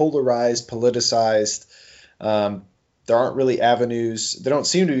polarized, politicized. There aren't really avenues. There don't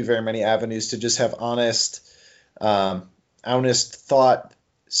seem to be very many avenues to just have honest thought,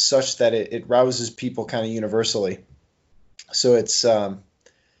 such that it rouses people kind of universally. So it's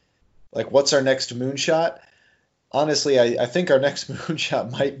like, what's our next moonshot? Honestly, I think our next moonshot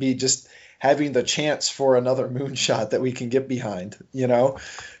might be just having the chance for another moonshot that we can get behind,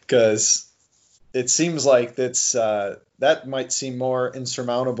 because it seems like that might seem more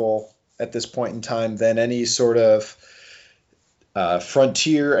insurmountable at this point in time than any sort of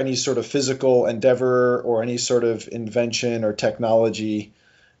frontier, any sort of physical endeavor, or any sort of invention or technology,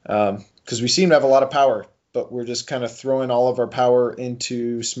 because we seem to have a lot of power, but we're just kind of throwing all of our power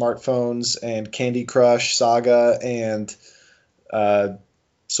into smartphones and Candy Crush Saga and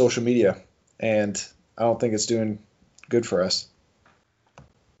social media, and I don't think it's doing good for us.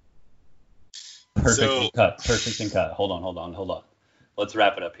 Perfect and cut. Hold on. Let's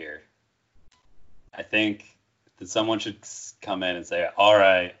wrap it up here. I think that someone should come in and say, all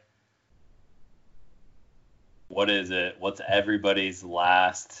right, what is it? What's everybody's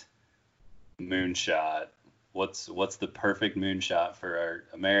last moonshot? What's the perfect moonshot for our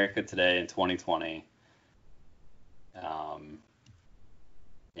America today in 2020?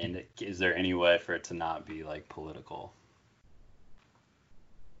 And is there any way for it to not be like political?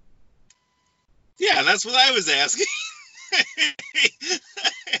 Yeah, that's what I was asking.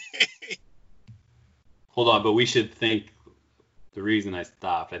 Hold on, but we should think. The reason I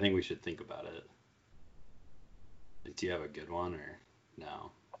stopped, I think we should think about it. Do you have a good one or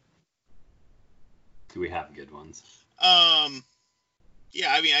no? Do we have good ones?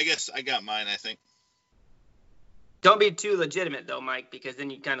 Yeah, I mean, I guess I got mine, I think. Don't be too legitimate, though, Mike, because then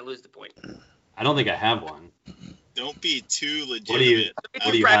you kind of lose the point. I don't think I have one. Don't be too legitimate.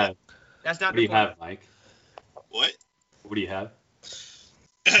 What do you have? That's not What do the you point. have, Mike? What? What do you have?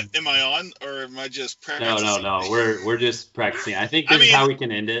 Am I on, or am I just practicing? No. We're just practicing. I think this is how we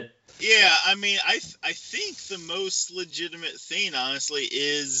can end it. Yeah, I mean, I think the most legitimate thing, honestly,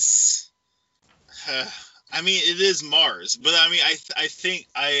 is, I mean, it is Mars. But I mean, I think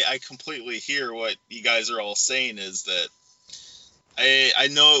I completely hear what you guys are all saying, is that I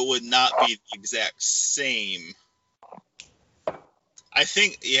know it would not be the exact same. I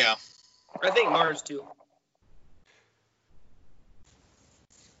think, yeah. I think Mars, too.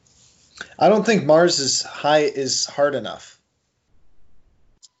 I don't think Mars is hard enough.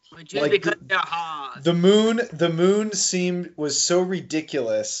 Which is Like, because they're hard. The moon was so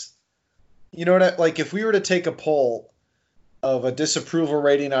ridiculous. You know what? Like, if we were to take a poll of a disapproval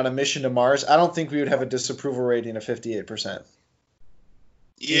rating on a mission to Mars, I don't think we would have a disapproval rating of 58%.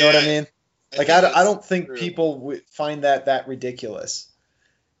 You know what I mean? Like, I don't think people would find that ridiculous.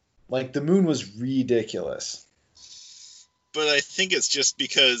 Like, the moon was ridiculous. But I think it's just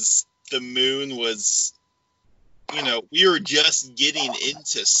because the moon was, we were just getting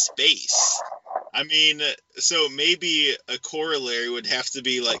into space. I mean, so maybe a corollary would have to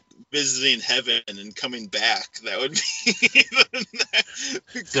be like visiting heaven and coming back. That would be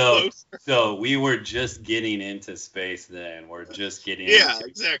So we were just getting into space then. We're just getting into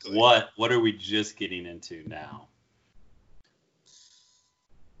exactly. What are we just getting into now?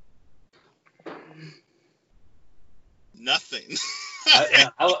 Nothing.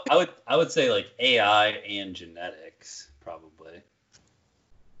 I would say like AI and genetics, probably.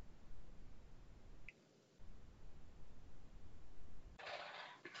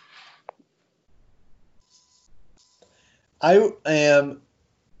 I am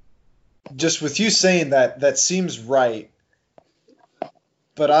just, with you saying that seems right,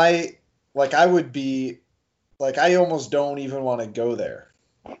 but I would be like, I almost don't even want to go there.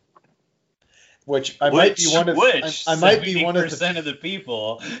 Which might be one of the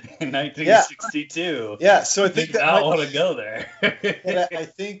people in 1962. Yeah, so I think that I want to go there. And I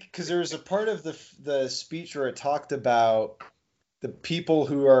think because there was a part of the speech where it talked about the people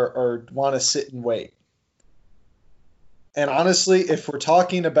who are want to sit and wait. And honestly, if we're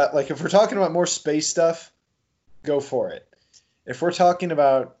talking about more space stuff, go for it. If we're talking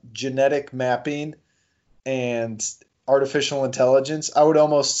about genetic mapping and artificial intelligence, I would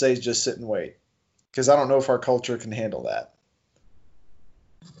almost say just sit and wait. Because I don't know if our culture can handle that.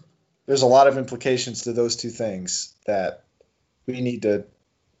 there's a lot of implications to those two things that we need to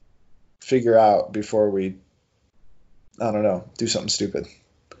figure out before we, I don't know, do something stupid.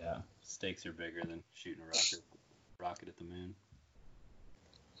 Yeah, stakes are bigger than shooting a rocket at the moon.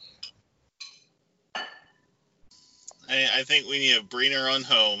 I think we need to bring her on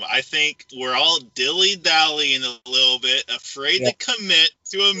home. I think we're all dilly-dallying a little bit, afraid to commit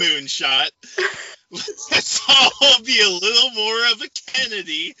to a moonshot. Let's all be a little more of a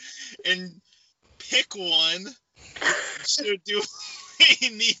Kennedy and pick one. Should do we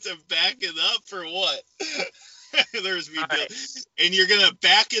need to back it up for what? There's me, right. And you're gonna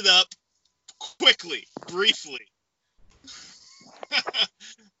back it up quickly, briefly.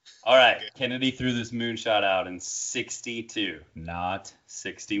 All right, okay. Kennedy threw this moonshot out in 62, not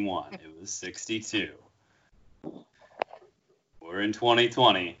 61. It was 62. We're in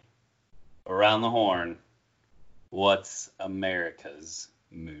 2020. Around the horn, what's America's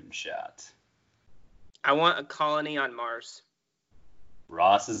moonshot? I want a colony on Mars.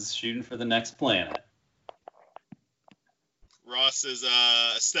 Ross is shooting for the next planet. Ross is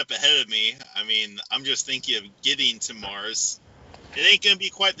a step ahead of me. I mean, I'm just thinking of getting to Mars. It ain't going to be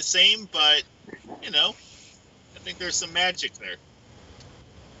quite the same, but, you know, I think there's some magic there.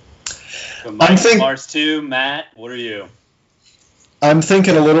 So Mike, Mars 2, Matt, what are you? I'm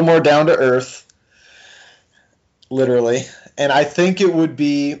thinking a little more down to earth, literally. And I think it would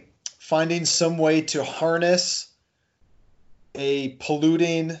be finding some way to harness a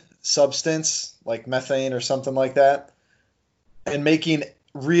polluting substance like methane or something like that and making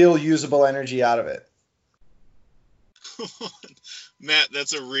real usable energy out of it. Matt,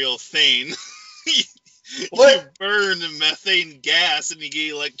 that's a real thing. What? You burn methane gas and you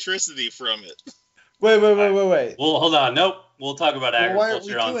get electricity from it. Wait. Well, hold on. Nope. We'll talk about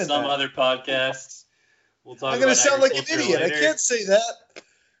agriculture on some other podcasts. We'll talk. I'm going to sound like an idiot. Later. I can't say that.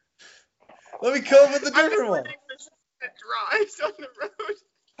 Let me come up with a different one. That drives on the road.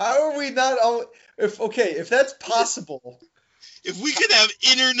 How are we not all... If that's possible... If we could have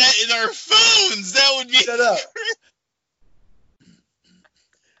internet in our phones, that would be... Shut up.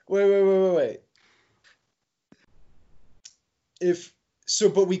 Wait.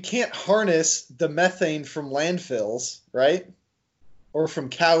 But we can't harness the methane from landfills, right? Or from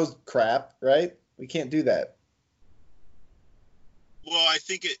cow crap, right? We can't do that. Well, I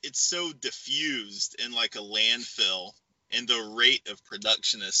think it's so diffused in like a landfill, and the rate of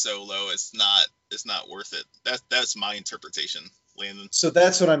production is so low, it's not worth it. That's my interpretation, Landon. So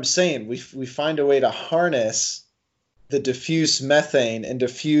that's what I'm saying. We find a way to harness the diffuse methane and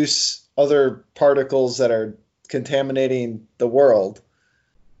diffuse other particles that are contaminating the world.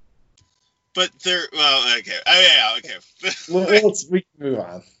 But they're okay. Oh yeah, okay. We can move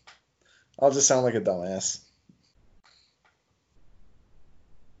on. I'll just sound like a dumbass.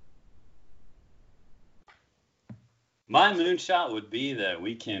 My moonshot would be that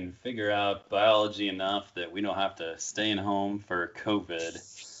we can figure out biology enough that we don't have to stay in home for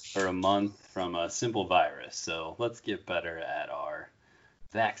COVID for a month from a simple virus. So let's get better at our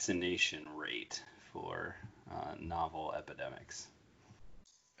vaccination rate for novel epidemics.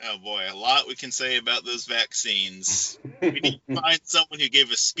 Oh boy, a lot we can say about those vaccines. We need to find someone who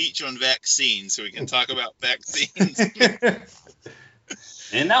gave a speech on vaccines so we can talk about vaccines.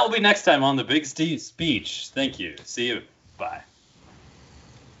 And that will be next time on the Big Steve Speech. Thank you. See you. Bye.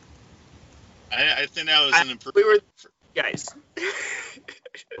 I think that was an improvement. We were guys.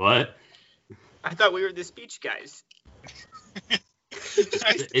 What? I thought we were the speech guys. I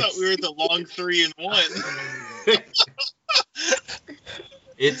thought we were the long 3 and 1.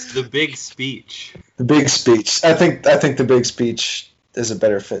 It's the Big Speech. The Big Speech. I think the Big Speech is a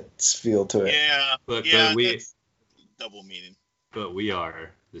better feel to it. Yeah. But we double meaning. But we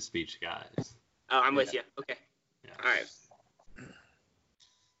are the speech guys. Oh, I'm with you. Okay. Yeah. All right.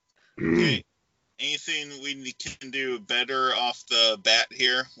 Okay. Anything we can do better off the bat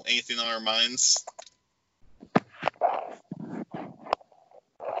here? Anything on our minds?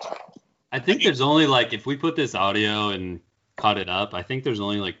 I think there's only if we put this audio and cut it up, I think there's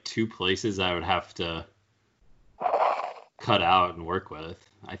only 2 places I would have to cut out and work with.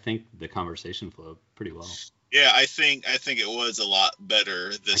 I think the conversation flowed pretty well. Yeah, I think it was a lot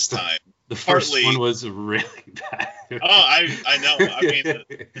better this time. The first one was really bad. Oh, I know. I mean,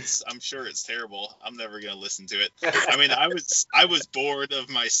 I'm sure it's terrible. I'm never gonna listen to it. I mean, I was bored of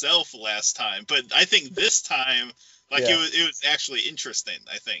myself last time, but I think this time, it was actually interesting.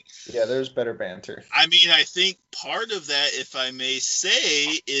 I think. Yeah, there's better banter. I mean, I think part of that, if I may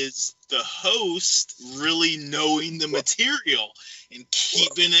say, is the host really knowing the material and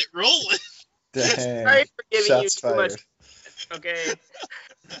keeping it rolling. Dang. Sorry for giving you too much. Okay.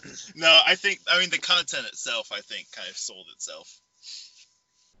 No, I mean, the content itself, I think, kind of sold itself.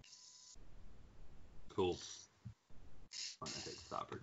 Cool.